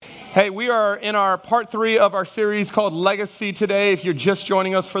Hey, we are in our part 3 of our series called Legacy today. If you're just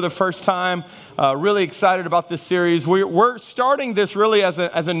joining us for the first time, really excited about this series. We're starting this really as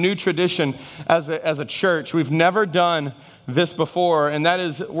a new tradition as a church. We've never done this before, and that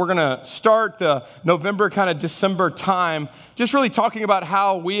is we're going to start the November, kind of December time, just really talking about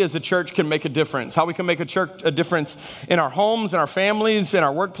how we as a church can make a difference, how we can make a difference in our homes, in our families, in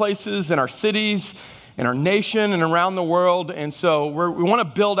our workplaces, in our cities, in our nation and around the world. And so we want to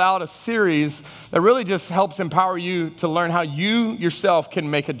build out a series that really just helps empower you to learn how you yourself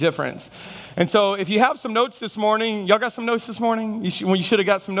can make a difference. And so if you have some notes this morning, y'all got some notes this morning? You should have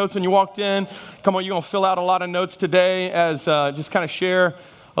got some notes when you walked in. Come on, you're going to fill out a lot of notes today as just kind of share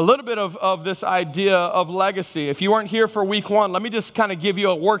a little bit of this idea of legacy. If you weren't here for week 1, let me just kind of give you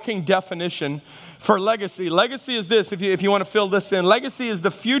a working definition for legacy. Legacy is this, if you want to fill this in. Legacy is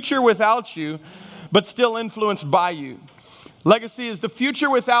the future without you, but still influenced by you. Legacy is the future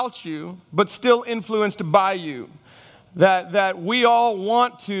without you, but still influenced by you. That we all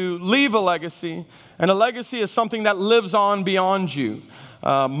want to leave a legacy, and a legacy is something that lives on beyond you.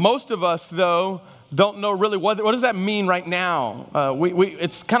 Most of us, though, don't know really what does that mean right now.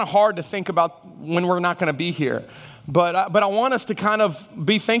 It's kind of hard to think about when we're not going to be here. But I want us to kind of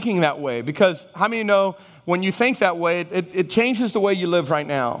be thinking that way, because how many know when you think that way, it changes the way you live right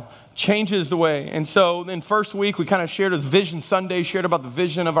now. Changes the way. And so in first week, we kind of shared as Vision Sunday, shared about the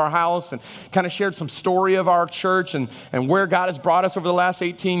vision of our house, and kind of shared some story of our church and where God has brought us over the last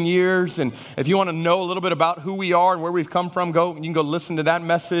 18 years. And if you want to know a little bit about who we are and where we've come from, you can go listen to that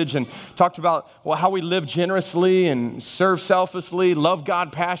message, and talked about how we live generously and serve selflessly, love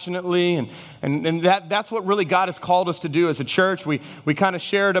God passionately. And that's what really God has called us to do as a church. We kind of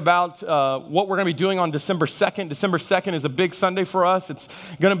shared about what we're going to be doing on December 2nd. December 2nd is a big Sunday for us. It's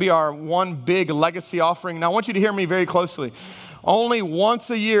going to be our one big legacy offering. Now, I want you to hear me very closely. Only once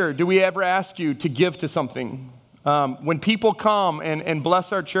a year do we ever ask you to give to something. When people come and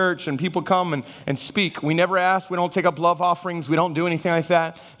bless our church and people come and speak, we never ask. We don't take up love offerings. We don't do anything like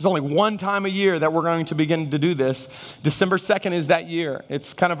that. There's only one time a year that we're going to begin to do this. December 2nd is that year.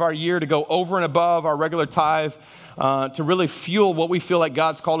 It's kind of our year to go over and above our regular tithe, to really fuel what we feel like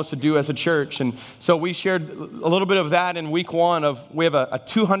God's called us to do as a church. And so we shared a little bit of that in week 1 we have a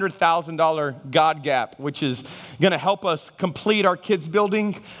 $200,000 God gap, which is going to help us complete our kids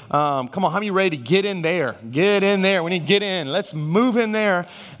building. Come on, how many ready to get in there? Get in there. We need to get in. Let's move in there.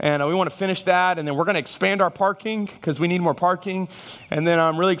 And we want to finish that. And then we're going to expand our parking because we need more parking. And then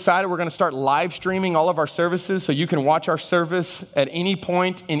I'm really excited. We're going to start live streaming all of our services, so you can watch our service at any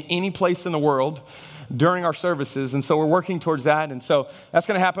point in any place in the world during our services. And so we're working towards that. And so that's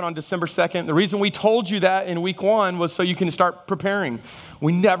going to happen on December 2nd. The reason we told you that in week 1 was so you can start preparing.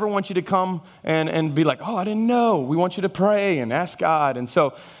 We never want you to come and be like, oh, I didn't know. We want you to pray and ask God. And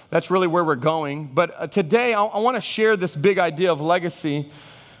so that's really where we're going. But today I want to share this big idea of legacy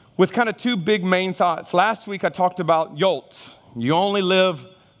with kind of 2 big main thoughts. Last week I talked about YOLT. You only live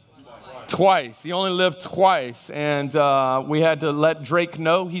twice. You only live twice. And we had to let Drake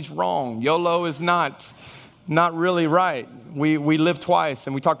know he's wrong. YOLO is not really right. We live twice.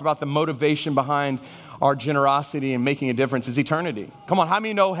 And we talked about the motivation behind our generosity and making a difference is eternity. Come on, how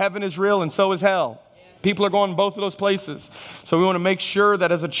many know heaven is real and so is hell? People are going both of those places. So we want to make sure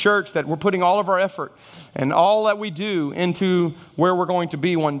that as a church that we're putting all of our effort and all that we do into where we're going to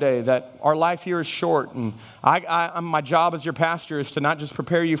be one day, that our life here is short. And my job as your pastor is to not just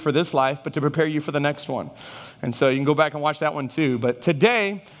prepare you for this life, but to prepare you for the next one. And so you can go back and watch that one too. But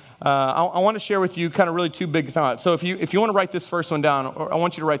today, I want to share with you kind of really 2 big thoughts. So if you want to write this first one down, or I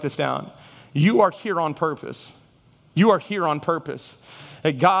want you to write this down. You are here on purpose. You are here on purpose.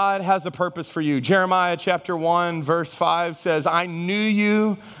 That God has a purpose for you. Jeremiah chapter 1, verse 5 says, I knew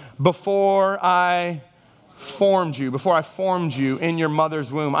you before I formed you in your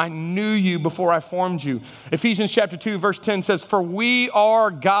mother's womb. I knew you before I formed you. Ephesians chapter 2, verse 10 says, for we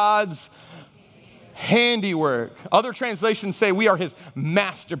are God's handiwork. Other translations say we are his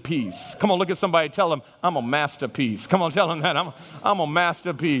masterpiece. Come on, look at somebody, tell them, I'm a masterpiece. Come on, tell them that. I'm a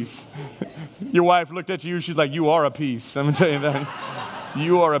masterpiece. Your wife looked at you, she's like, you are a piece. I'm going to tell you that.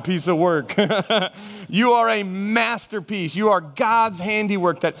 You are a piece of work. You are a masterpiece. You are God's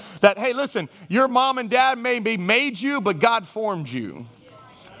handiwork that, hey, listen, your mom and dad maybe made you, but God formed you.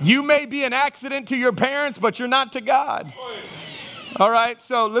 You may be an accident to your parents, but you're not to God. All right,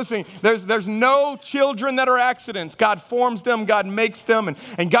 so listen, there's no children that are accidents. God forms them, God makes them,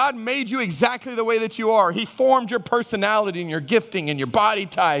 and God made you exactly the way that you are. He formed your personality and your gifting and your body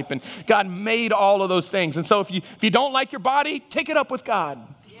type, and God made all of those things. And so if you don't like your body, take it up with God.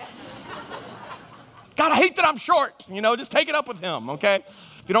 God, I hate that I'm short. Just take it up with him, okay?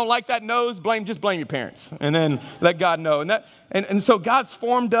 If you don't like that nose, just blame your parents and then let God know. And so God's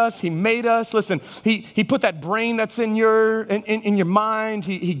formed us. He made us. Listen, he put that brain that's in your mind.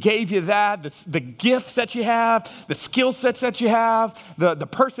 He gave you that, the gifts that you have, the skill sets that you have, the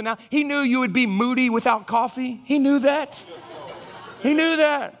personality. He knew you would be moody without coffee. He knew that. He knew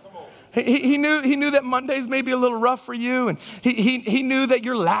that. He knew that Mondays may be a little rough for you, and he knew that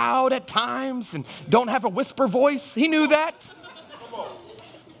you're loud at times and don't have a whisper voice. He knew that.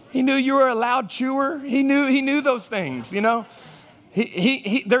 He knew you were a loud chewer. He knew those things, you know.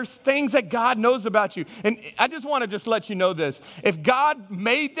 There's things that God knows about you. And I just want to let you know this. If God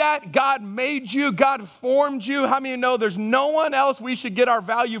made that, God made you, God formed you, how many know there's no one else we should get our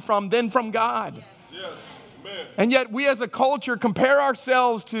value from than from God? Yes. And yet we as a culture compare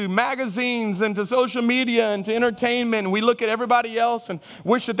ourselves to magazines and to social media and to entertainment. And we look at everybody else and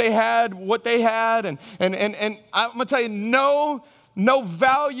wish that they had what they had. And I'm going to tell you, no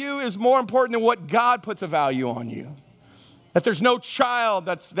value is more important than what God puts a value on you. That there's no child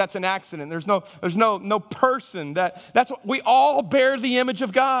that's an accident. There's no person that's what we all bear the image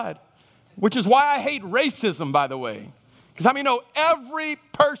of God, which is why I hate racism, by the way. Because how many know every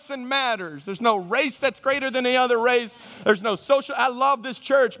person matters? There's no race that's greater than any other race. There's no social. I love this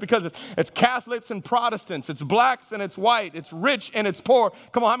church because it's Catholics and Protestants. It's blacks and it's white. It's rich and it's poor.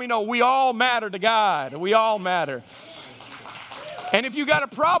 Come on, how many know we all matter to God? We all matter. And if you got a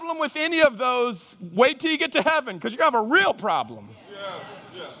problem with any of those, wait till you get to heaven because you're going to have a real problem.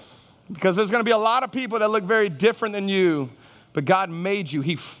 Yeah. Because there's going to be a lot of people that look very different than you. But God made you.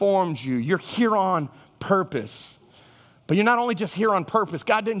 He formed you. You're here on purpose. But you're not only just here on purpose.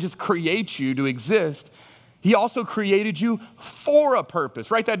 God didn't just create you to exist. He also created you for a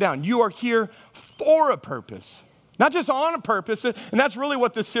purpose. Write that down. You are here for a purpose. Not just on a purpose. And that's really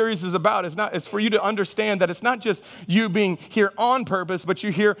what this series is about. It's for you to understand that it's not just you being here on purpose, but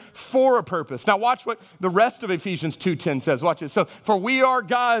you're here for a purpose. Now watch what the rest of Ephesians 2:10 says. Watch it. So, for we are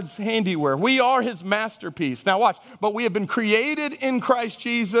God's handiwork. We are his masterpiece. Now watch. But we have been created in Christ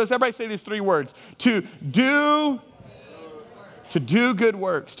Jesus. Everybody say these three words. To do good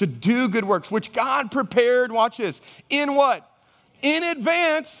works, which God prepared, watch this, in what? In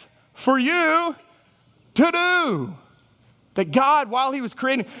advance for you to do. That God, while he was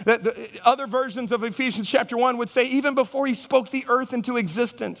creating, that the other versions of Ephesians chapter 1 would say, even before he spoke the earth into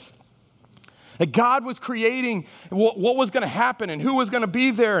existence, that God was creating what was going to happen and who was going to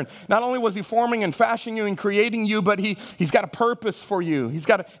be there. And not only was he forming and fashioning you and creating you, but he's got a purpose for you. He's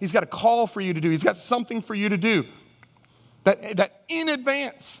got a call for you to do. He's got something for you to do. That in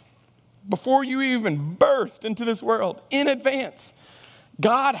advance, before you even birthed into this world, in advance,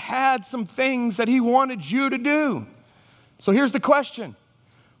 God had some things that he wanted you to do. So here's the question.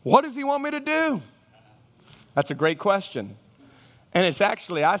 What does he want me to do? That's a great question. And it's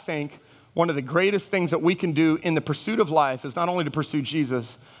actually, I think, one of the greatest things that we can do in the pursuit of life is not only to pursue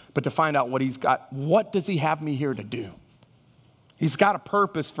Jesus, but to find out what he's got. What does he have me here to do? He's got a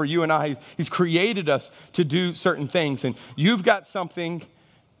purpose for you and I. He's created us to do certain things. And you've got something,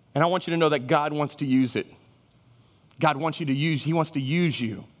 and I want you to know that God wants to use it. God wants you to use, he wants to use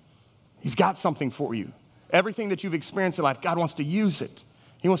you. He's got something for you. Everything that you've experienced in life, God wants to use it.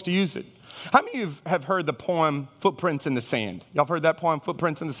 He wants to use it. How many of you have heard the poem Footprints in the Sand? Y'all have heard that poem,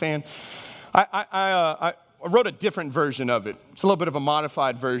 Footprints in the Sand? I wrote a different version of it. It's a little bit of a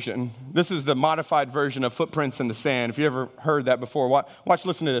modified version. This is the modified version of Footprints in the Sand. If you ever heard that before, watch,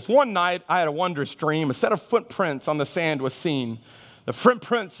 listen to this. One night, I had a wondrous dream. A set of footprints on the sand was seen. The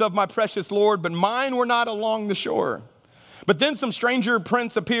footprints of my precious Lord, but mine were not along the shore. But then some stranger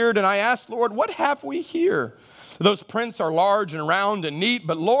prints appeared, and I asked, Lord, what have we here? Those prints are large and round and neat,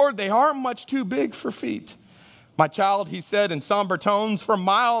 but Lord, they aren't much too big for feet. My child, he said in somber tones, for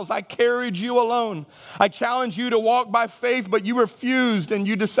miles I carried you alone. I challenged you to walk by faith, but you refused and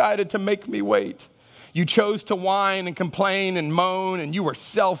you decided to make me wait. You chose to whine and complain and moan, and you were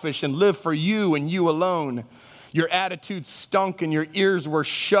selfish and lived for you and you alone. Your attitude stunk and your ears were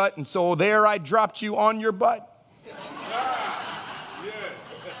shut, and so there I dropped you on your butt.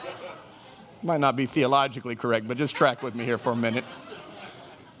 Might not be theologically correct, but just track with me here for a minute.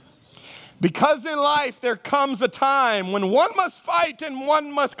 Because in life there comes a time when one must fight and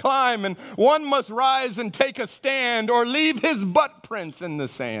one must climb and one must rise and take a stand or leave his butt prints in the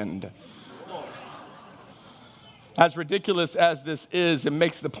sand. As ridiculous as this is, it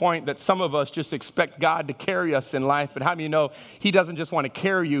makes the point that some of us just expect God to carry us in life. But how many know he doesn't just want to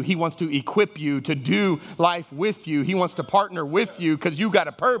carry you, he wants to equip you to do life with you. He wants to partner with you because you got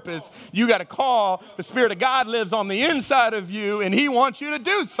a purpose, you got a call. The Spirit of God lives on the inside of you and he wants you to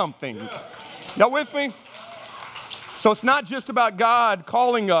do something. Y'all with me? So it's not just about God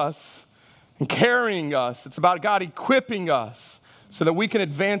calling us and carrying us. It's about God equipping us so that we can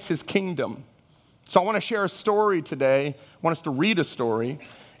advance his kingdom. So I want to share a story today. I want us to read a story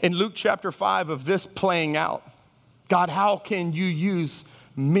in Luke chapter 5 of this playing out. God, how can you use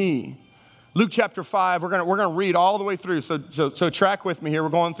me? Luke chapter 5, we're going to read all the way through. So track with me here. We're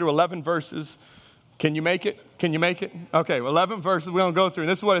going through 11 verses. Can you make it? Can you make it? Okay, 11 verses we're going to go through.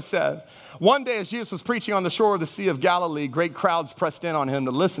 And this is what it says. One day as Jesus was preaching on the shore of the Sea of Galilee, great crowds pressed in on him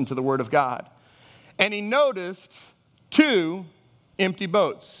to listen to the word of God. And he noticed 2 empty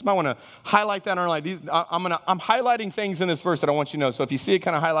boats. You might want to highlight that or like these. I'm highlighting things in this verse that I want you to know. So if you see it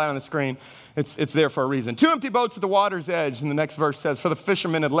kind of highlight on the screen, it's there for a reason. 2 empty boats at the water's edge. And the next verse says, for the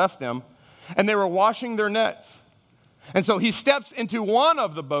fishermen had left them, and they were washing their nets. And so he steps into one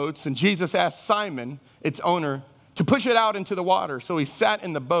of the boats, and Jesus asked Simon, its owner, to push it out into the water. So he sat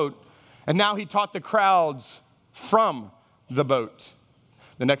in the boat, and now he taught the crowds from the boat.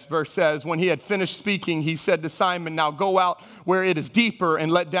 The next verse says, when he had finished speaking, he said to Simon, now go out where it is deeper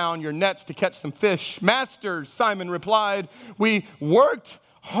and let down your nets to catch some fish. Master, Simon replied, we worked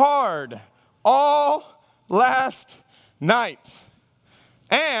hard all last night,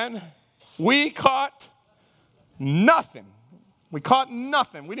 and we caught nothing. We caught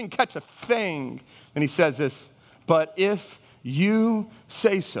nothing. We didn't catch a thing. And he says this, but if you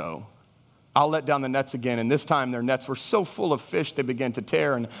say so, I'll let down the nets again. And this time their nets were so full of fish they began to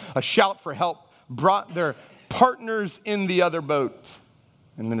tear. And a shout for help brought their partners in the other boat.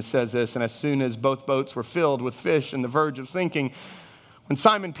 And then it says this, and as soon as both boats were filled with fish and the verge of sinking, when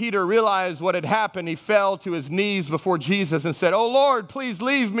Simon Peter realized what had happened, he fell to his knees before Jesus and said, oh Lord, please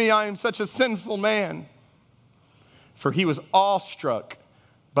leave me. I am such a sinful man. For he was awestruck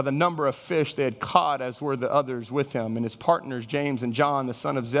by the number of fish they had caught, as were the others with him. And his partners, James and John, the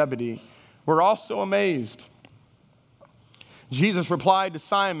son of Zebedee, were also amazed. Jesus replied to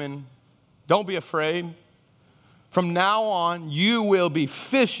Simon, don't be afraid. From now on, you will be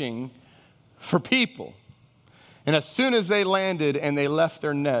fishing for people. And as soon as they landed and they left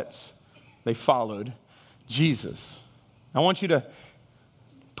their nets, they followed Jesus. I want you to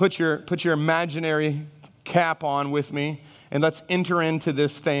put your imaginary cap on with me, and let's enter into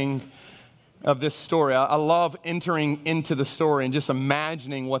this thing of this story. I love entering into the story and just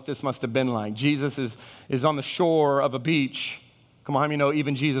imagining what this must have been like. Jesus is on the shore of a beach. Come on, how many know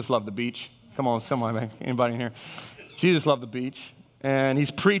even Jesus loved the beach? Come on, someone, anybody in here? Jesus loved the beach, and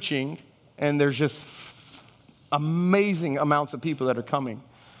he's preaching, and there's just amazing amounts of people that are coming,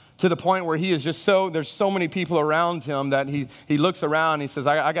 to the point where he is just there's so many people around him that he looks around and he says,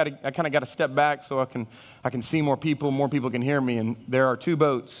 I kind of got to step back so I can see more people can hear me. And there are 2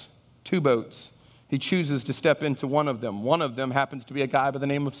 boats. He chooses to step into one of them. One of them happens to be a guy by the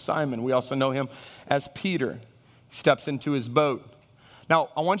name of Simon. We also know him as Peter. He steps into his boat. Now,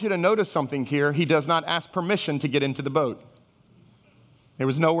 I want you to notice something here. He does not ask permission to get into the boat. There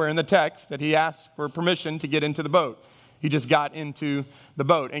was nowhere in the text that he asked for permission to get into the boat. He just got into the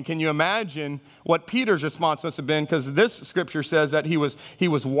boat. And can you imagine what Peter's response must have been? Because this scripture says that he was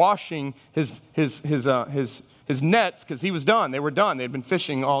washing his nets because he was done. They were done. They'd been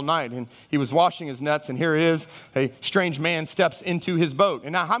fishing all night. And he was washing his nets. And here it is. A strange man steps into his boat.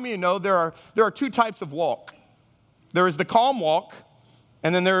 And now how many of you know there are 2 types of walk? There is the calm walk,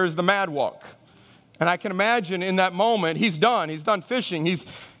 and then there is the mad walk. And I can imagine in that moment, he's done. He's done fishing.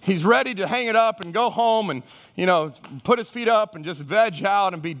 He's ready to hang it up and go home and, put his feet up and just veg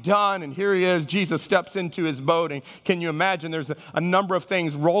out and be done. And here he is. Jesus steps into his boat. And can you imagine there's a number of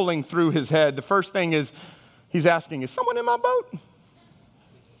things rolling through his head. The first thing is he's asking, is someone in my boat?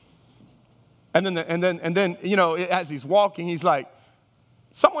 And then as he's walking, he's like,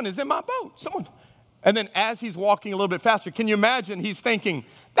 someone is in my boat. Someone. And then as he's walking a little bit faster, can you imagine he's thinking,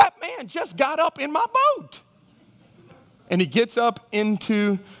 that man just got up in my boat. And he gets up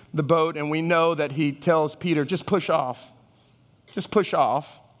into the boat, and we know that he tells Peter, just push off. Just push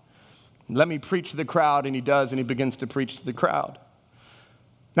off. Let me preach to the crowd, and he does, and he begins to preach to the crowd.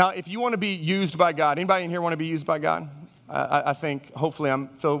 Now, if you want to be used by God, anybody in here want to be used by God? I think, hopefully, I'm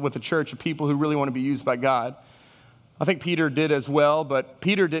filled with a church of people who really want to be used by God. I think Peter did as well, but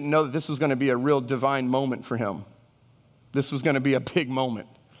Peter didn't know that this was going to be a real divine moment for him. This was going to be a big moment.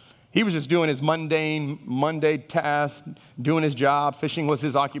 He was just doing his mundane task, doing his job. Fishing was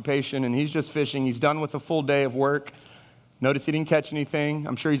his occupation, and he's just fishing. He's done with a full day of work. Notice he didn't catch anything.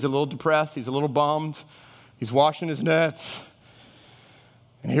 I'm sure he's a little depressed. He's a little bummed. He's washing his nets.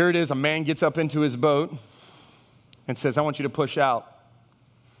 And here it is. A man gets up into his boat and says, I want you to push out.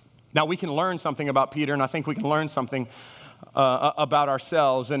 Now, we can learn something about Peter, and I think we can learn something about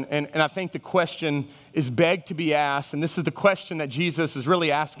ourselves. And I think the question is begged to be asked, and this is the question that Jesus is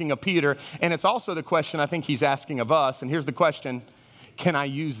really asking of Peter, and it's also the question I think he's asking of us. And here's the question: can I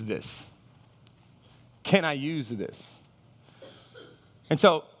use this? Can I use this? And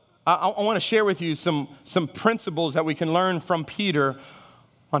so I want to share with you some principles that we can learn from Peter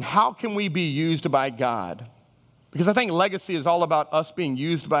on how can we be used by God. Because I think legacy is all about us being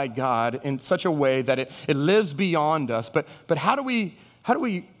used by God in such a way that it lives beyond us. But how do we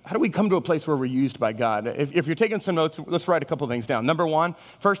come to a place where we're used by God? If you're taking some notes, let's write a couple things down. Number one,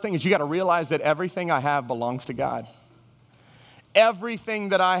 first thing is you got to realize that everything I have belongs to God. Everything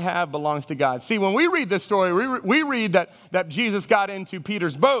that I have belongs to God. See, when we read this story, we read that Jesus got into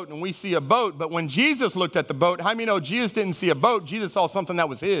Peter's boat and we see a boat. But when Jesus looked at the boat, how many know Jesus didn't see a boat? Jesus saw something that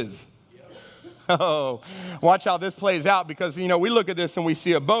was his. Oh, watch how this plays out, because, we look at this and we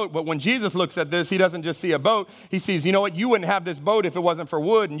see a boat, but when Jesus looks at this, he doesn't just see a boat. He sees, you know what, you wouldn't have this boat if it wasn't for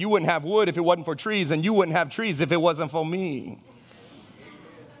wood, and you wouldn't have wood if it wasn't for trees, and you wouldn't have trees if it wasn't for me.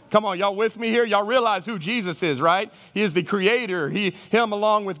 Come on, y'all with me here? Y'all realize who Jesus is, right? He is the creator. Him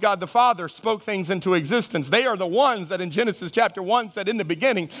along with God the Father spoke things into existence. They are the ones that in Genesis chapter 1 said in the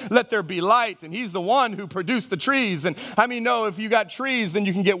beginning, let there be light. And he's the one who produced the trees. And how many know if you got trees, then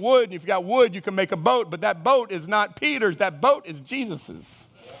you can get wood. And if you got wood, you can make a boat. But that boat is not Peter's. That boat is Jesus's.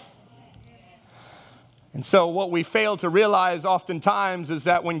 And so what we fail to realize oftentimes is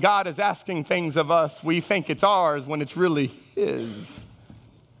that when God is asking things of us, we think it's ours when it's really his.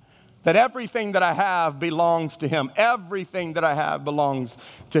 That everything that I have belongs to him. Everything that I have belongs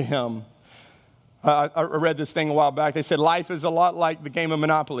to him. I read this thing a while back. They said life is a lot like the game of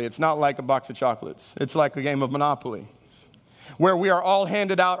Monopoly. It's not like a box of chocolates. It's like a game of Monopoly, where we are all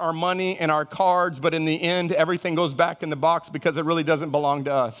handed out our money and our cards, but in the end, everything goes back in the box because it really doesn't belong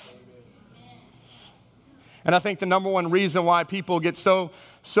to us. And I think the number one reason why people get so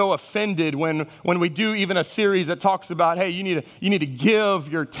offended when we do even a series that talks about, hey, you need to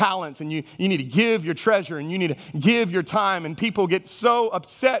give your talents, and you need to give your treasure, and you need to give your time, and people get so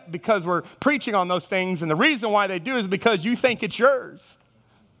upset because we're preaching on those things, and the reason why they do is because you think it's yours,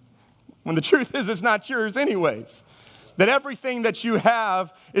 when the truth is it's not yours anyways. That everything that you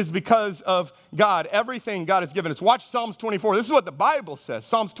have is because of God. Everything God has given us. Watch Psalms 24. This is what the Bible says.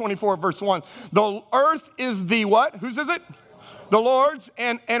 Psalms 24, verse 1. The earth is the what? Whose is it? The Lord's.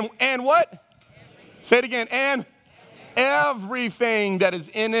 And what? Say it again. And everything that is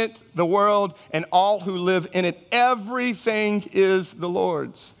in it, the world, and all who live in it. Everything is the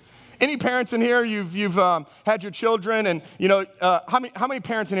Lord's. Any parents in here, you've had your children, and how many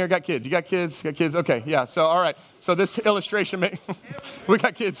parents in here got kids? You got kids? Got kids? Okay, yeah. So all right. So this illustration, we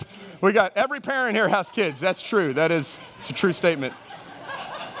got kids. Every parent here has kids. That's true. It's a true statement.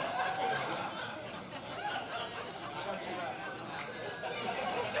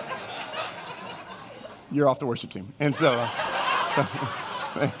 You're off the worship team, and so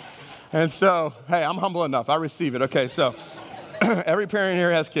hey, I'm humble enough. I receive it. Okay, so. Every parent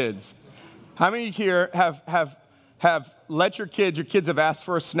here has kids. How many here have let your kids have asked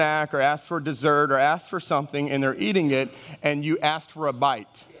for a snack or asked for dessert or asked for something and they're eating it and you asked for a bite?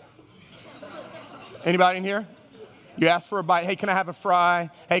 Anybody in here? You asked for a bite. Hey, can I have a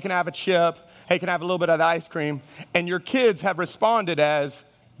fry? Hey, can I have a chip? Hey, can I have a little bit of the ice cream? And your kids have responded as,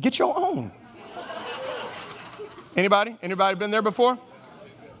 get your own. Anybody? Anybody been there before?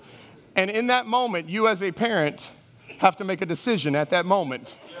 And in that moment, you as a parent have to make a decision at that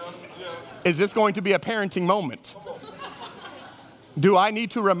moment. Is this going to be a parenting moment? Do I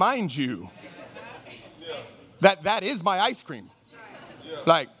need to remind you that is my ice cream?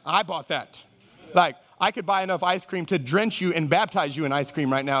 Like, I bought that. Like, I could buy enough ice cream to drench you and baptize you in ice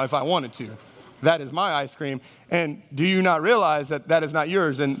cream right now if I wanted to. That is my ice cream. And do you not realize that is not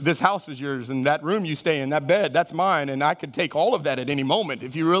yours, and this house is yours, and that room you stay in, that bed, that's mine, and I could take all of that at any moment.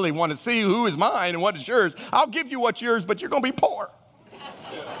 If you really want to see who is mine and what is yours, I'll give you what's yours, but you're going to be poor.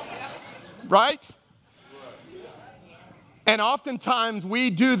 Right? And oftentimes we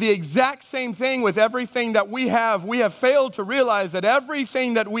do the exact same thing with everything that we have. We have failed to realize that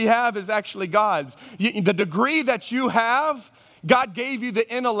everything that we have is actually God's. The degree that you have, God gave you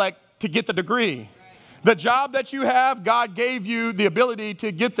the intellect to get the degree. The job that you have, God gave you the ability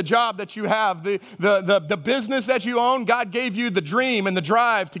to get the job that you have. The business that you own, God gave you the dream and the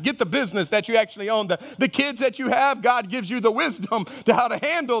drive to get the business that you actually own. The kids that you have, God gives you the wisdom to how to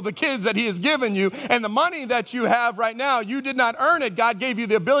handle the kids that he has given you. And the money that you have right now, you did not earn it. God gave you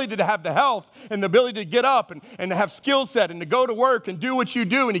the ability to have the health and the ability to get up and to have skill set and to go to work and do what you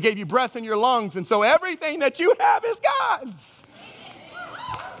do. And he gave you breath in your lungs. And so everything that you have is God's.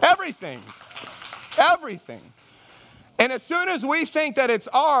 Everything. Everything. And as soon as we think that it's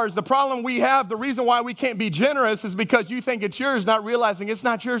ours, the problem we have, the reason why we can't be generous is because you think it's yours, not realizing it's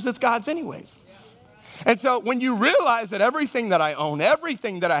not yours, it's God's anyways. And so when you realize that everything that I own,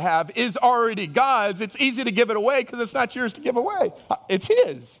 everything that I have is already God's, it's easy to give it away because it's not yours to give away. It's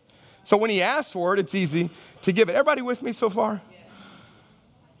His. So when He asks for it, it's easy to give it. Everybody with me so far?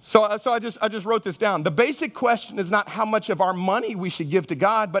 So I just wrote this down. The basic question is not how much of our money we should give to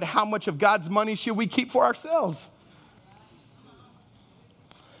God, but how much of God's money should we keep for ourselves?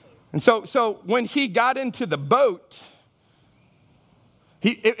 And so when He got into the boat,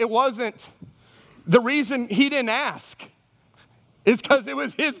 it wasn't... The reason He didn't ask is because it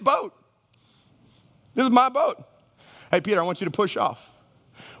was His boat. This is my boat. Hey, Peter, I want you to push off.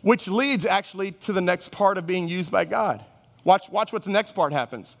 Which leads actually to the next part of being used by God. Watch what the next part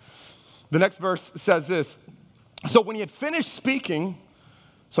happens. The next verse says this. So when He had finished speaking,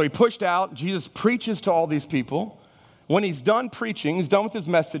 so He pushed out, Jesus preaches to all these people. When He's done preaching, He's done with His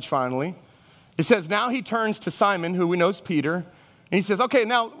message finally. It says now He turns to Simon, who we know is Peter, and He says, okay,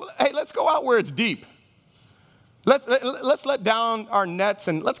 now, hey, let's go out where it's deep. Let's let down our nets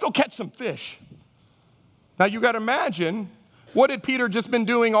and let's go catch some fish. Now, you got to imagine, what had Peter just been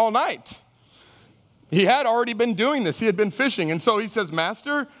doing all night? He had already been doing this. He had been fishing. And so he says,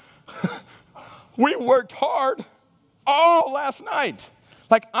 Master, we worked hard all last night.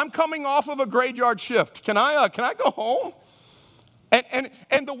 Like, I'm coming off of a graveyard shift. Can I go home?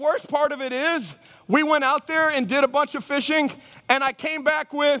 And the worst part of it is, we went out there and did a bunch of fishing, and I came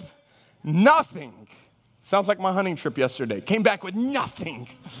back with nothing. Sounds like my hunting trip yesterday. Came back with nothing.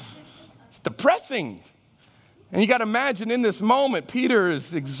 It's depressing. And you got to imagine in this moment, Peter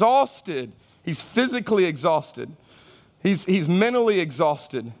is exhausted. He's physically exhausted. He's mentally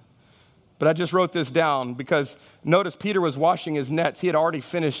exhausted. But I just wrote this down because notice Peter was washing his nets. He had already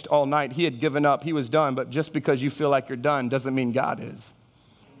finished all night. He had given up. He was done. But just because you feel like you're done doesn't mean God is.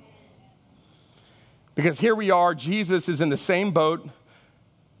 Because here we are, Jesus is in the same boat,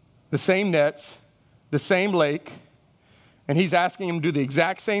 the same nets, the same lake, and He's asking him to do the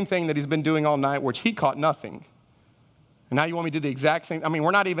exact same thing that He's been doing all night, which he caught nothing. And now you want me to do the exact same? I mean,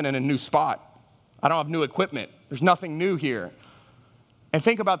 we're not even in a new spot. I don't have new equipment. There's nothing new here. And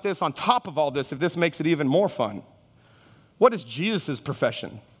think about this, on top of all this, if this makes it even more fun. What is Jesus'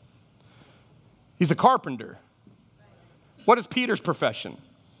 profession? He's a carpenter. What is Peter's profession?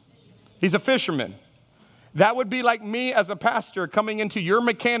 He's a fisherman. That would be like me as a pastor coming into your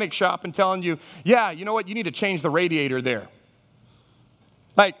mechanic shop and telling you, yeah, you know what, you need to change the radiator there.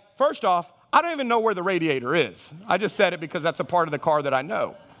 Like, first off, I don't even know where the radiator is. I just said it because that's a part of the car that I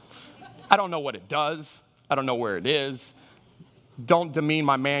know. I don't know what it does. I don't know where it is. Don't demean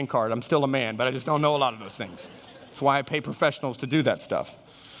my man card. I'm still a man, but I just don't know a lot of those things. That's why I pay professionals to do that stuff.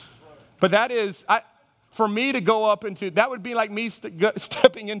 But that is... For me to go up into, that would be like me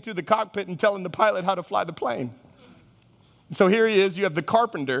stepping into the cockpit and telling the pilot how to fly the plane. So here he is, you have the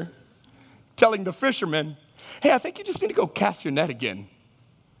carpenter telling the fisherman, hey, I think you just need to go cast your net again.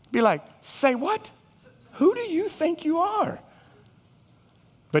 Be like, say what? Who do you think you are?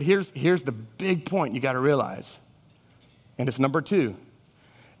 But here's the big point you got to realize, and it's number 2,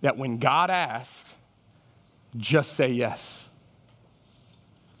 that when God asks, just say yes.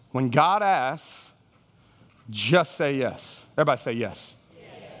 When God asks, just say yes. Everybody say yes.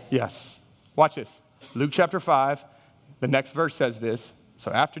 Yes. Watch this. Luke chapter 5, the next verse says this. So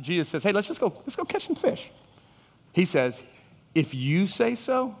after Jesus says, hey, let's go catch some fish. He says, if you say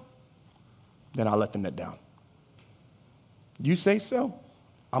so, then I'll let the net down. You say so,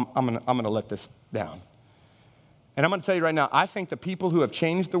 I'm gonna let this down. And I'm gonna tell you right now, I think the people who have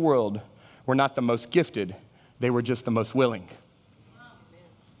changed the world were not the most gifted, they were just the most willing.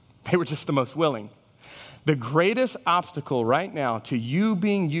 They were just the most willing. The greatest obstacle right now to you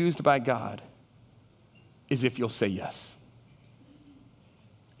being used by God is if you'll say yes.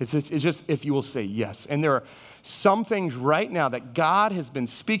 It's just if you will say yes. And there are some things right now that God has been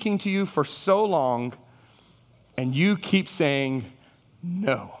speaking to you for so long, and you keep saying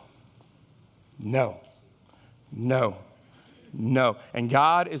no, no, no, no. And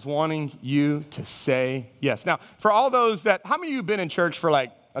God is wanting you to say yes. Now, for all those that, how many of you have been in church for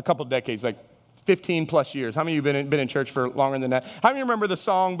like a couple decades, like 15 plus years? How many of you have been in church for longer than that? How many remember the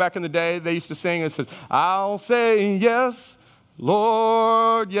song back in the day they used to sing? It says, I'll say yes,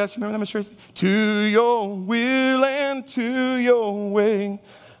 Lord, yes. You remember that, Mr. Tracy? To your will and to your way,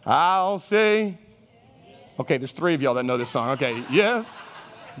 I'll say. Okay, there's 3 of y'all that know this song. Okay, yes,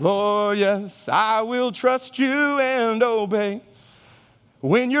 Lord, yes, I will trust you and obey.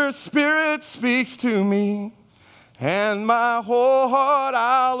 When your spirit speaks to me, and my whole heart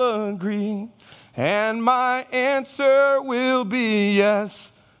I'll agree. And my answer will be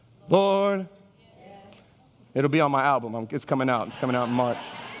yes, Lord. Yes. It'll be on my album. It's coming out. It's coming out in March.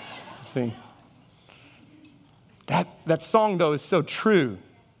 See. That song, though, is so true.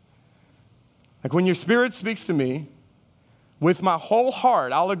 Like when your spirit speaks to me, with my whole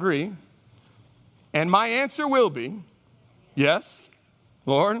heart, I'll agree. And my answer will be, yes,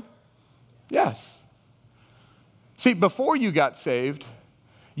 Lord, yes. See, before you got saved,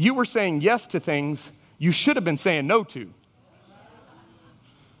 you were saying yes to things you should have been saying no to.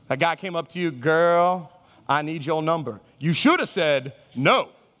 That guy came up to you, girl, I need your number. You should have said no.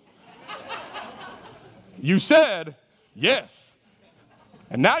 You said yes.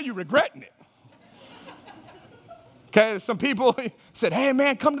 And now you're regretting it. Okay, some people said, hey,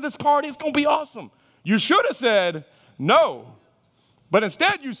 man, come to this party. It's going to be awesome. You should have said no. But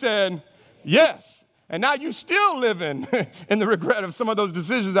instead you said yes. And now you're still living in the regret of some of those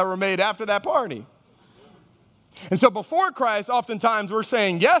decisions that were made after that party. And so before Christ, oftentimes we're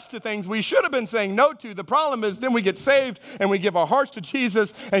saying yes to things we should have been saying no to. The problem is then we get saved and we give our hearts to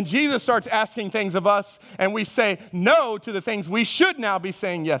Jesus, and Jesus starts asking things of us, and we say no to the things we should now be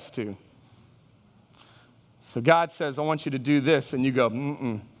saying yes to. So God says, I want you to do this, and you go,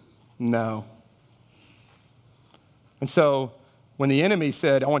 no. And so when the enemy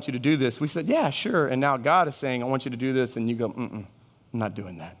said, I want you to do this, we said, yeah, sure. And now God is saying, I want you to do this, and you go, I'm not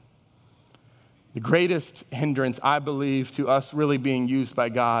doing that. The greatest hindrance, I believe, to us really being used by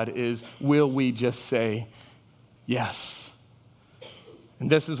God is, will we just say yes? And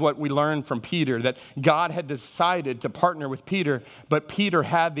this is what we learned from Peter, that God had decided to partner with Peter, but Peter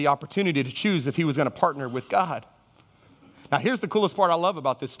had the opportunity to choose if he was going to partner with God. Now, here's the coolest part I love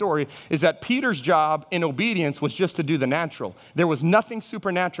about this story, is that Peter's job in obedience was just to do the natural. There was nothing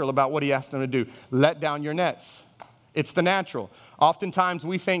supernatural about what he asked him to do. Let down your nets. It's the natural. Oftentimes,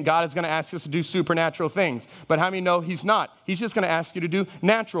 we think God is going to ask us to do supernatural things. But how many know he's not? He's just going to ask you to do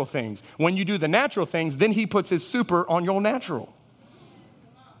natural things. When you do the natural things, then he puts his super on your natural.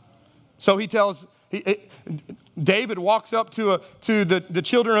 So he tells, David walks up to the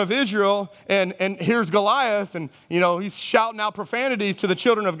children of Israel, and here's Goliath, and, he's shouting out profanities to the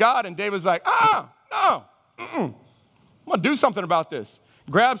children of God, and David's like, no, I'm going to do something about this.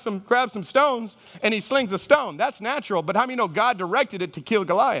 Grab some stones, and he slings a stone. That's natural, but how many know God directed it to kill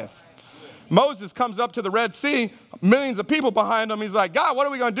Goliath? Moses comes up to the Red Sea, millions of people behind him. He's like, God, what are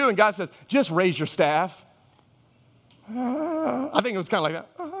we going to do? And God says, just raise your staff. I think it was kind of like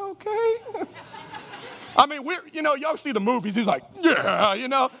that. Okay. I mean, y'all see the movies. He's like,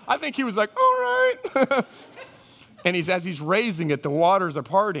 yeah, I think he was like, all right. And as he's raising it, the waters are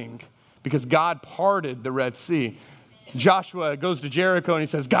parting because God parted the Red Sea. Joshua goes to Jericho and he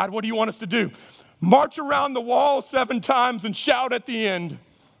says, God, what do you want us to do? March around the wall 7 times and shout at the end.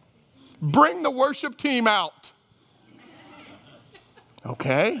 Bring the worship team out.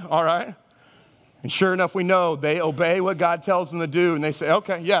 Okay, all right. And sure enough, we know they obey what God tells them to do. And they say,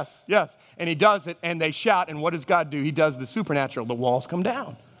 okay, yes. And he does it, and they shout. And what does God do? He does the supernatural. The walls come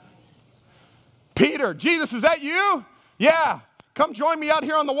down. Peter, Jesus, is that you? Yeah, come join me out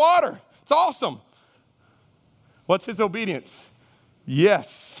here on the water. It's awesome. What's his obedience?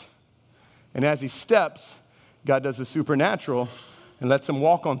 Yes. And as he steps, God does the supernatural and lets him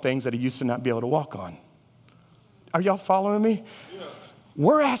walk on things that he used to not be able to walk on. Are y'all following me? Yes.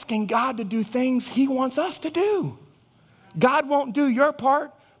 We're asking God to do things he wants us to do. God won't do your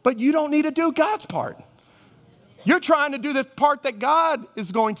part, but you don't need to do God's part. You're trying to do the part that God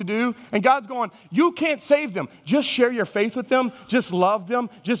is going to do, and God's going, you can't save them. Just share your faith with them. Just love them.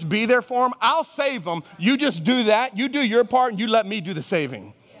 Just be there for them. I'll save them. You just do that. You do your part, and you let me do the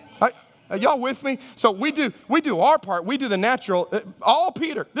saving. Are y'all with me? So we do our part. We do the natural.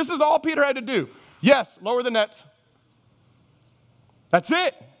 This is all Peter had to do. Yes, lower the nets. That's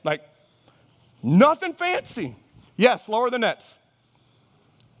it. Like, nothing fancy. Yes, lower the nets.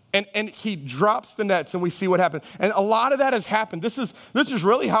 And he drops the nets, and we see what happens. And a lot of that has happened. This is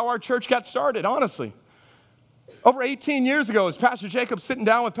really how our church got started, honestly. Over 18 years ago, as Pastor Jacob sitting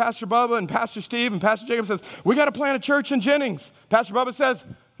down with Pastor Bubba and Pastor Steve, and Pastor Jacob says, we got to plant a church in Jennings. Pastor Bubba says,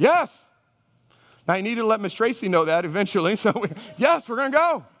 yes. Now, he needed to let Miss Tracy know that eventually. So, yes, we're going to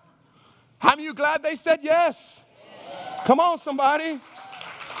go. How many of you glad they said yes? Come on, somebody.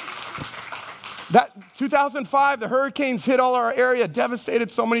 That 2005, the hurricanes hit all our area, devastated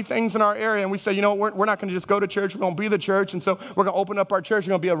so many things in our area. And we said, we're not going to just go to church. We're going to be the church. And so we're going to open up our church. We're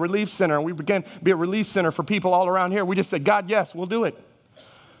going to be a relief center. And we began to be a relief center for people all around here. We just said, God, yes, we'll do it.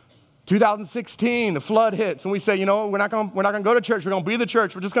 2016, the flood hits. And we say, we're not going to go to church. We're going to be the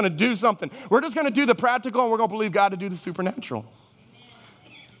church. We're just going to do something. We're just going to do the practical, and we're going to believe God to do the supernatural.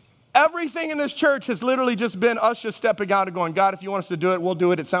 Everything in this church has literally just been us just stepping out and going, God, if you want us to do it, we'll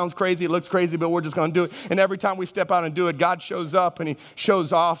do it. It sounds crazy. It looks crazy, but we're just going to do it. And every time we step out and do it, God shows up and he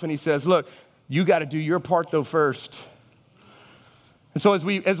shows off and he says, look, you got to do your part though first. And so as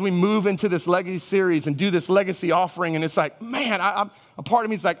we move into this legacy series and do this legacy offering, and it's like, man, a part of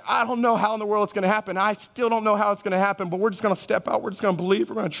me is like, I don't know how in the world it's going to happen. I still don't know how it's going to happen, but we're just going to step out. We're just going to believe.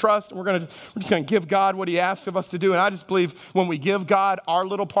 We're going to trust, and we're just going to give God what he asks of us to do. And I just believe when we give God our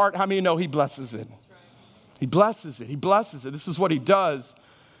little part, how many know he blesses it? He blesses it. He blesses it. This is what he does.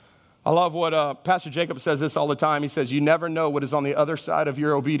 I love what Pastor Jacob says this all the time. He says, you never know what is on the other side of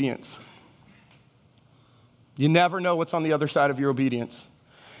your obedience. You never know what's on the other side of your obedience.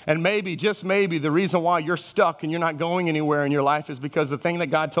 And maybe, just maybe, the reason why you're stuck and you're not going anywhere in your life is because the thing that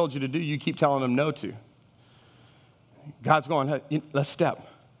God told you to do, you keep telling him no to. God's going, hey, let's step.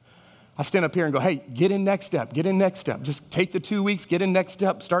 I stand up here and go, hey, get in next step, get in next step. Just take the 2 weeks, get in next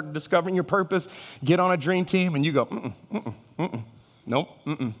step, start discovering your purpose, get on a dream team, and you go, nope,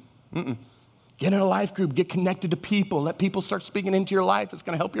 Get in a life group, get connected to people, let people start speaking into your life. It's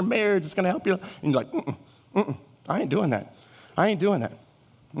going to help your marriage, it's going to help you. And you're like, I ain't doing that. I ain't doing that.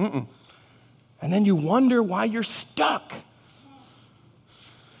 And then you wonder why you're stuck.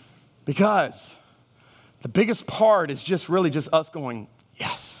 Because the biggest part is just really just us going,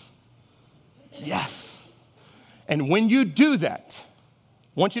 yes, yes. And when you do that,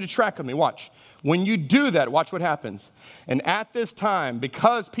 I want you to track with me, watch. When you do that, watch what happens. And at this time,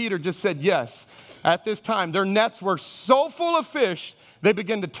 because Peter just said yes, at this time, their nets were so full of fish, they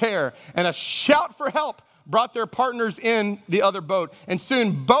began to tear. And a shout for help brought their partners in the other boat. And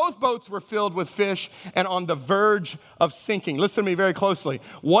soon both boats were filled with fish and on the verge of sinking. Listen to me very closely.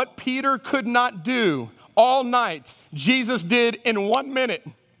 What Peter could not do all night, Jesus did in 1 minute.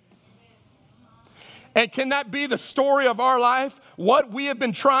 And can that be the story of our life? What we have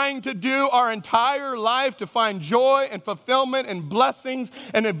been trying to do our entire life to find joy and fulfillment and blessings.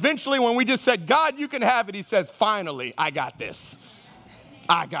 And eventually when we just said, God, you can have it, he says, finally, I got this.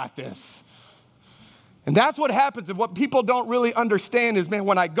 I got this. And that's what happens. And what people don't really understand is, man,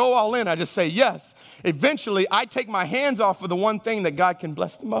 when I go all in, I just say yes. Eventually, I take my hands off of the one thing that God can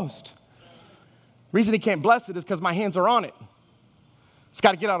bless the most. The reason he can't bless it is because my hands are on it. It's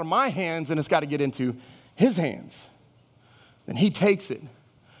got to get out of my hands and it's got to get into his hands. Then he takes it.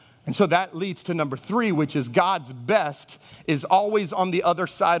 And so that leads to number 3, which is God's best is always on the other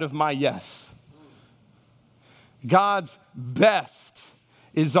side of my yes. God's best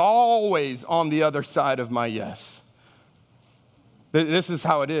is always on the other side of my yes. This is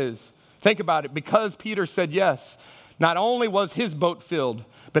how it is. Think about it. Because Peter said yes, not only was his boat filled,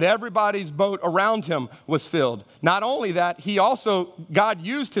 but everybody's boat around him was filled. Not only that, God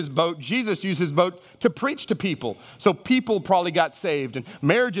used his boat, Jesus used his boat to preach to people. So people probably got saved and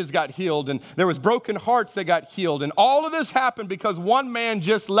marriages got healed and there was broken hearts that got healed. And all of this happened because one man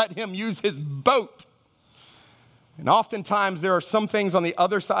just let him use his boat. And oftentimes there are some things on the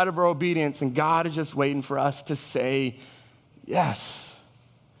other side of our obedience and God is just waiting for us to say yes.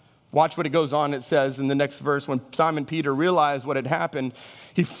 Watch what it goes on. It says in the next verse, when Simon Peter realized what had happened,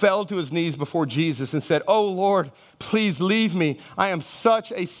 he fell to his knees before Jesus and said, "Oh Lord, please leave me. I am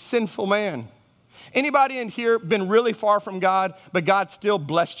such a sinful man." Anybody in here been really far from God, but God still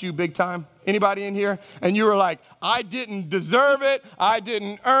blessed you big time? Anybody in here? And you were like, I didn't deserve it. I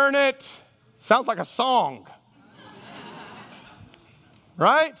didn't earn it. Sounds like a song.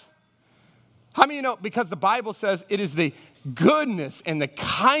 Right? How many of you know? Because the Bible says it is the goodness and the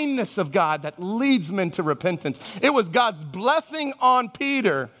kindness of God that leads men to repentance. It was God's blessing on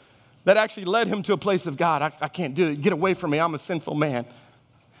Peter that actually led him to a place of God. I can't do it. Get away from me. I'm a sinful man.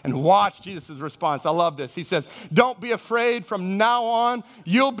 And watch Jesus' response. I love this. He says, don't be afraid. From now on,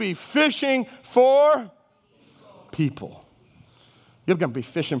 you'll be fishing for people. You're going to be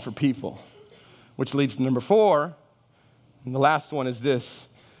fishing for people. Which leads to number 4. And the last one is this,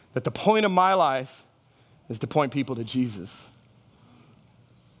 that the point of my life is to point people to Jesus.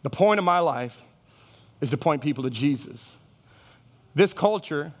 The point of my life is to point people to Jesus. This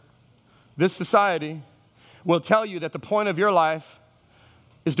culture, this society will tell you that the point of your life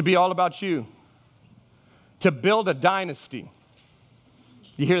is to be all about you, to build a dynasty.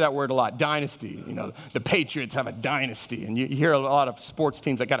 You hear that word a lot, dynasty. You know, the Patriots have a dynasty, and you hear a lot of sports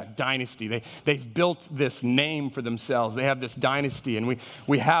teams that got a dynasty. They've built this name for themselves. They have this dynasty, and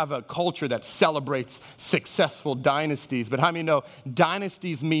we have a culture that celebrates successful dynasties. But how many know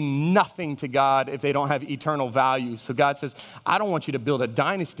dynasties mean nothing to God if they don't have eternal value? So God says, I don't want you to build a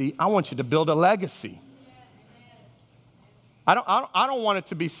dynasty. I want you to build a legacy. I don't want it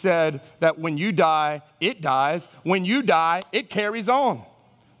to be said that when you die, it dies. When you die, it carries on.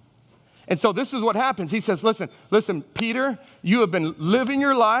 And so this is what happens. He says, listen, Peter, you have been living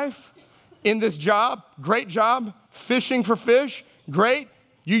your life in this job, great job, fishing for fish, great.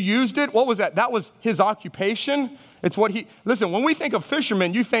 You used it. What was that? That was his occupation. It's what listen, when we think of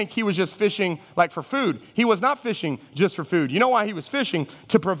fishermen, you think he was just fishing like for food. He was not fishing just for food. You know why he was fishing?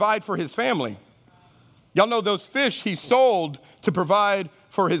 To provide for his family. Y'all know those fish he sold to provide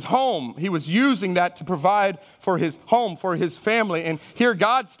for his home. He was using that to provide for his home, for his family. And here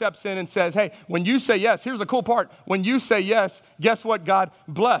God steps in and says, hey, when you say yes, here's the cool part. When you say yes, guess what God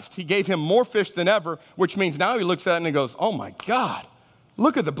blessed? He gave him more fish than ever, which means now he looks at it and he goes, oh my God,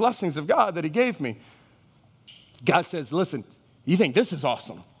 look at the blessings of God that he gave me. God says, listen, you think this is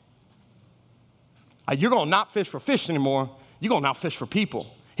awesome. You're going to not fish for fish anymore. You're going to now fish for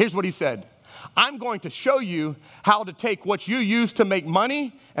people. Here's what he said. I'm going to show you how to take what you use to make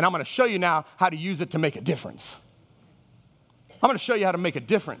money, and I'm going to show you now how to use it to make a difference. I'm going to show you how to make a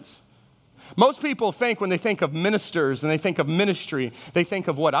difference. Most people think when they think of ministers and they think of ministry, they think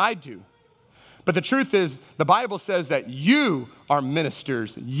of what I do. But the truth is, the Bible says that you are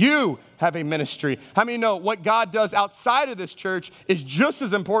ministers. You have a ministry. How many know what God does outside of this church is just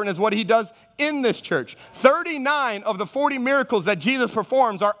as important as what he does in this church? 39 of the 40 miracles that Jesus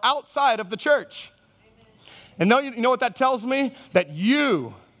performs are outside of the church. And you know what that tells me? That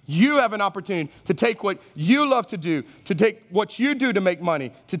you have an opportunity to take what you love to do, to take what you do to make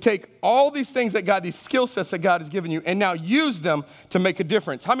money, to take all these things that God, these skill sets that God has given you, and now use them to make a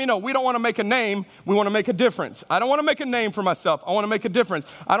difference. How many know we don't want to make a name, we want to make a difference? I don't want to make a name for myself. I want to make a difference.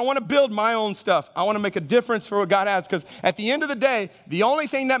 I don't want to build my own stuff. I want to make a difference for what God has, because at the end of the day, the only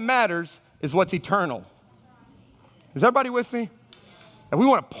thing that matters is what's eternal. Is everybody with me? And we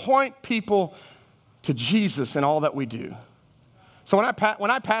want to point people to Jesus in all that we do. So when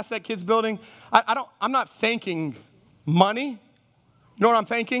I pass that kid's building, I'm not thanking money. You know what I'm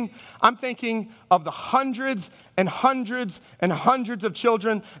thinking? I'm thinking of the hundreds and hundreds and hundreds of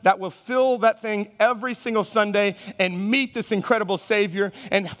children that will fill that thing every single Sunday and meet this incredible Savior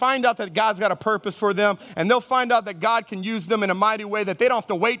and find out that God's got a purpose for them. And they'll find out that God can use them in a mighty way, that they don't have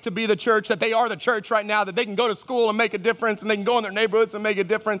to wait to be the church, that they are the church right now, that they can go to school and make a difference, and they can go in their neighborhoods and make a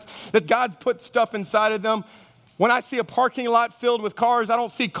difference, that God's put stuff inside of them. When I see a parking lot filled with cars, I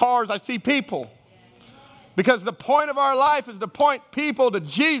don't see cars, I see people. Because the point of our life is to point people to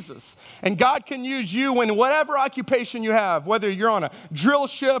Jesus. And God can use you in whatever occupation you have, whether you're on a drill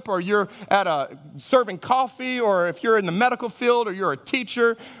ship or you're serving coffee, or if you're in the medical field, or you're a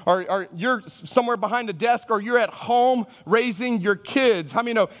teacher, or you're somewhere behind a desk, or you're at home raising your kids. How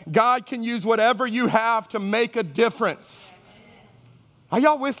many know God can use whatever you have to make a difference? Are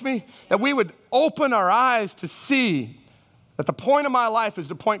y'all with me? That we would open our eyes to see that the point of my life is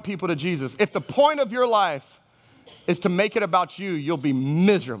to point people to Jesus. If the point of your life is to make it about you, you'll be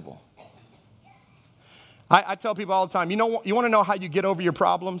miserable. I tell people all the time, you want to know how you get over your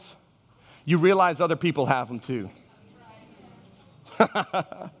problems? You realize other people have them too.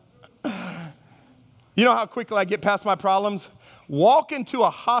 You know how quickly I get past my problems? Walk into a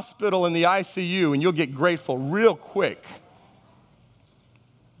hospital in the ICU and you'll get grateful real quick.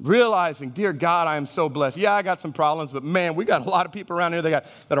 Realizing, dear God, I am so blessed. Yeah, I got some problems, but man, we got a lot of people around here that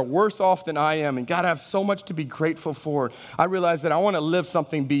are worse off than I am, and God, I have so much to be grateful for. I realize that I want to live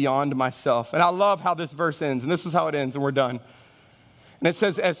something beyond myself. And I love how this verse ends, and this is how it ends, and we're done. And it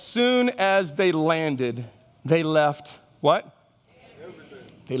says, as soon as they landed, they left what? Everything.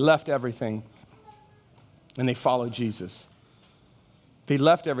 They left everything, and they followed Jesus. They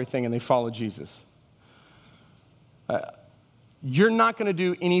left everything, and they followed Jesus. You're not going to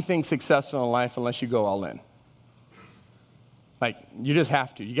do anything successful in life unless you go all in. Like, you just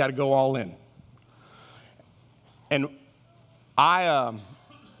have to. You got to go all in. And I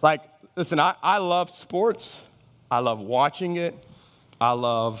love sports. I love watching it. I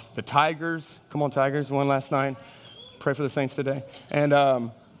love the Tigers. Come on, Tigers, won last night. Pray for the Saints today. And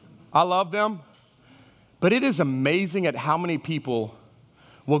I love them. But it is amazing at how many people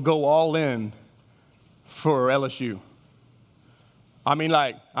will go all in for LSU. I mean,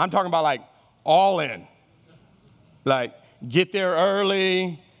 I'm talking about all in. Get there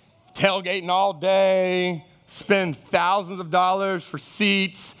early, tailgating all day, spend thousands of dollars for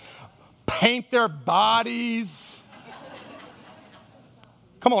seats, paint their bodies.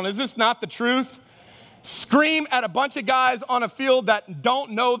 Come on, is this not the truth? Scream at a bunch of guys on a field that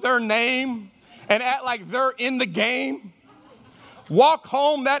don't know their name and act like they're in the game. Walk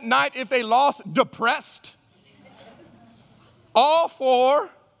home that night if they lost depressed. All for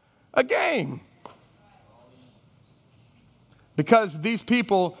a game. Because these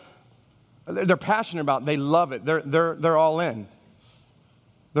people, they're passionate about it. They love it. They're all in.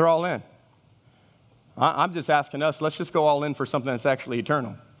 They're all in. I'm just asking us, let's just go all in for something that's actually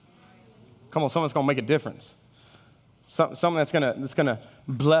eternal. Come on, someone's going to make a difference. Something that's gonna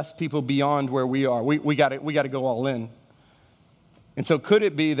bless people beyond where we are. We got to go all in. And so could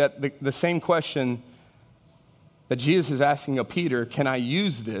it be that the same question that Jesus is asking of Peter, can I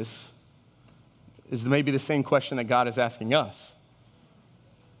use this, is maybe the same question that God is asking us.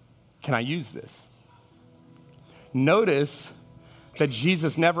 Can I use this? Notice that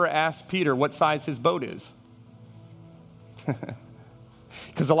Jesus never asked Peter what size his boat is.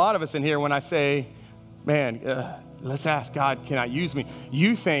 Because a lot of us in here, when I say, man, let's ask God, can I use me?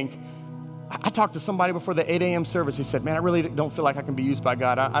 You think, I talked to somebody before the 8 a.m. service. He said, man, I really don't feel like I can be used by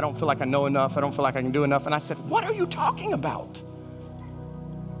God. I don't feel like I know enough. I don't feel like I can do enough. And I said, what are you talking about?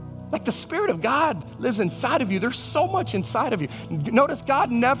 Like the Spirit of God lives inside of you. There's so much inside of you. Notice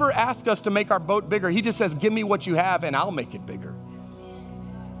God never asked us to make our boat bigger. He just says, give me what you have and I'll make it bigger.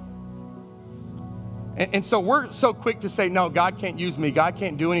 And so we're so quick to say, no, God can't use me. God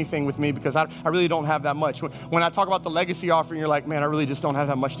can't do anything with me because I really don't have that much. When I talk about the legacy offering, you're like, man, I really just don't have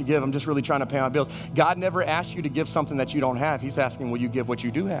that much to give. I'm just really trying to pay my bills. God never asked you to give something that you don't have. He's asking, will you give what you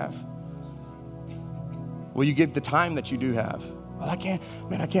do have? Will you give the time that you do have? Well,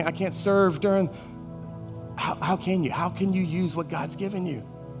 I can't serve during. How can you? How can you use what God's given you?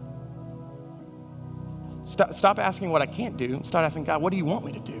 Stop asking what I can't do. Start asking God, what do you want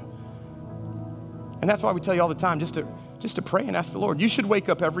me to do? And that's why we tell you all the time, just to pray and ask the Lord. You should wake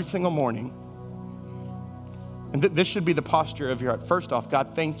up every single morning. And this should be the posture of your heart. First off,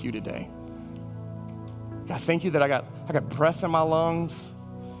 God, thank you today. God, thank you that I got breath in my lungs.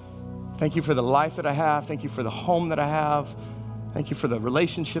 Thank you for the life that I have. Thank you for the home that I have. Thank you for the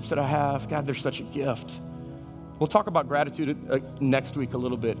relationships that I have. God, they're such a gift. We'll talk about gratitude next week a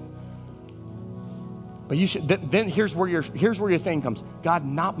little bit. But you should. Then here's where your thing comes. God,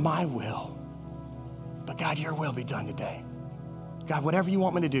 not my will. But God, your will be done today. God, whatever you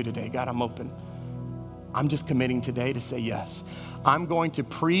want me to do today, God, I'm open. I'm just committing today to say yes. I'm going to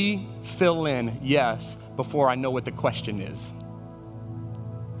pre-fill in yes before I know what the question is.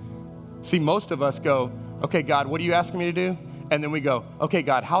 See, most of us go, okay, God, what are you asking me to do? And then we go, okay,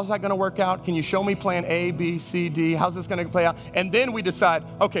 God, how's that going to work out? Can you show me plan A, B, C, D? How's this going to play out? And then we decide,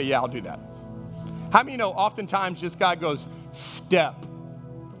 okay, yeah, I'll do that. How many know oftentimes just God goes, step.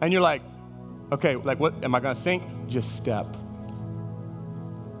 And you're like, okay, like what, am I going to sink? Just step.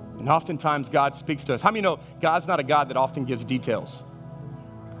 And oftentimes God speaks to us. How many know God's not a God that often gives details?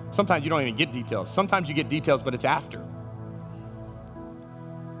 Sometimes you don't even get details. Sometimes you get details, but it's after.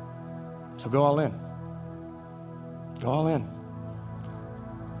 So go all in. Go all in.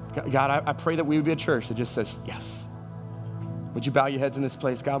 God, I pray that we would be a church that just says, yes. Would you bow your heads in this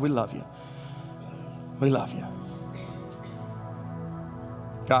place? God, we love you. We love you.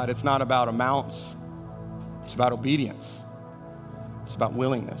 God, it's not about amounts. It's about obedience. It's about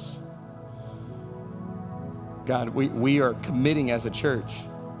willingness. God, we are committing as a church.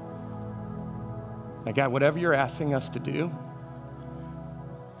 Now, God, whatever you're asking us to do,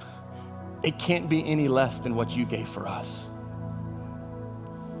 it can't be any less than what you gave for us.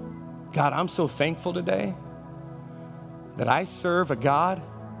 God, I'm so thankful today that I serve a God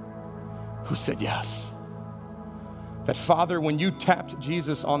who said yes. That, Father, when you tapped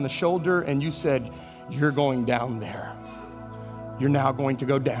Jesus on the shoulder and you said, you're going down there. You're now going to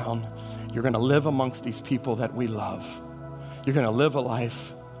go down. You're going to live amongst these people that we love. You're going to live a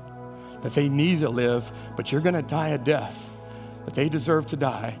life that they need to live, but you're going to die a death that they deserve to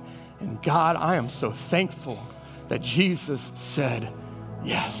die. And God, I am so thankful that Jesus said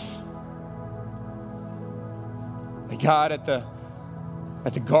yes. And God, at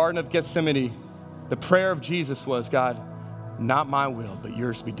the Garden of Gethsemane, the prayer of Jesus was, God, not my will, but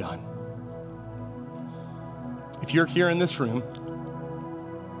yours be done. If you're here in this room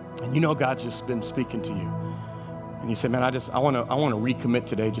and you know God's just been speaking to you, and you say, man, I want to recommit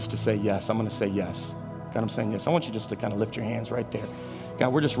today just to say yes. I'm going to say yes. God, I'm saying yes. I want you just to kind of lift your hands right there.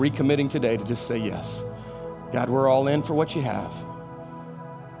 God, we're just recommitting today to just say yes. God, we're all in for what you have.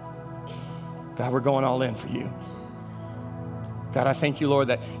 God, we're going all in for you. God, I thank you, Lord,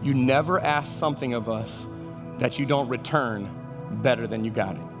 that you never ask something of us that you don't return better than you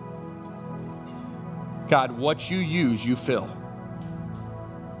got it. God, what you use, you fill.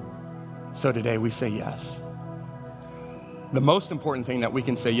 So today we say yes. The most important thing that we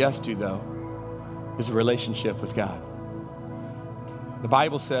can say yes to, though, is a relationship with God. The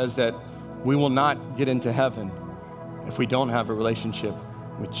Bible says that we will not get into heaven if we don't have a relationship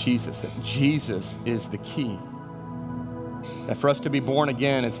with Jesus, that Jesus is the key. That for us to be born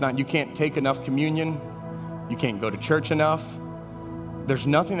again, it's not, you can't take enough communion, you can't go to church enough. There's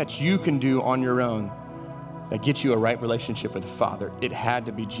nothing that you can do on your own that gets you a right relationship with the Father, it had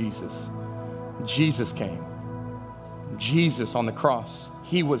to be Jesus. Jesus came. Jesus on the cross,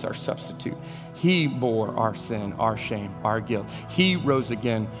 he was our substitute. He bore our sin, our shame, our guilt. He rose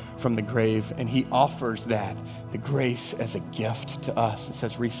again from the grave, and he offers that, the grace, as a gift to us. It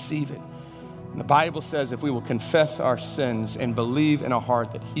says, receive it. And the Bible says if we will confess our sins and believe in our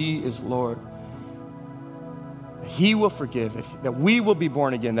heart that he is Lord, he will forgive it, that we will be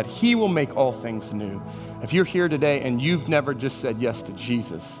born again, that he will make all things new. If you're here today and you've never just said yes to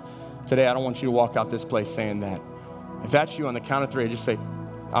Jesus, today I don't want you to walk out this place saying that. If that's you, on the count of three, just say,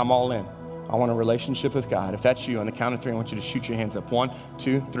 I'm all in. I want a relationship with God. If that's you, on the count of three, I want you to shoot your hands up. 1,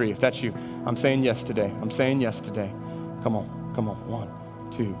 2, 3. If that's you, I'm saying yes today. I'm saying yes today. Come on.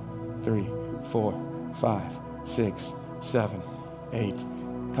 1, 2, 3, 4, 5, 6, 7, 8.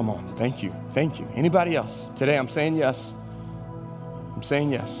 Come on. Thank you. Anybody else? Today, I'm saying yes.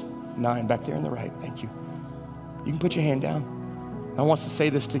 9, back there on the right. Thank you. You can put your hand down. I want us to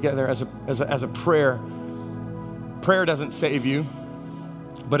say this together as a prayer. Prayer doesn't save you,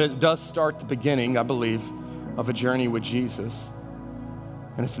 but it does start the beginning, I believe, of a journey with Jesus.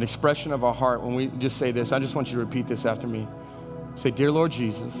 And it's an expression of our heart. When we just say this, I just want you to repeat this after me. Say, dear Lord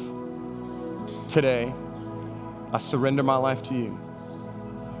Jesus, today I surrender my life to you.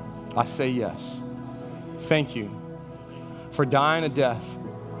 I say yes. Thank you for dying a death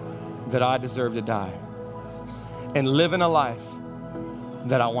that I deserve to die and living a life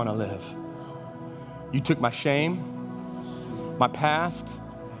that I want to live. You took my shame, my past,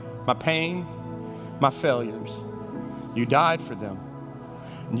 my pain, my failures. You died for them.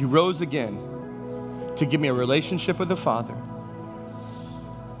 And you rose again to give me a relationship with the Father,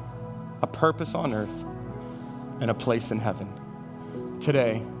 a purpose on earth, and a place in heaven.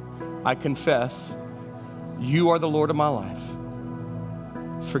 Today, I confess you are the Lord of my life.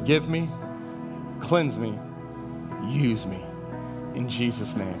 Forgive me, cleanse me, use me. In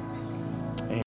Jesus' name.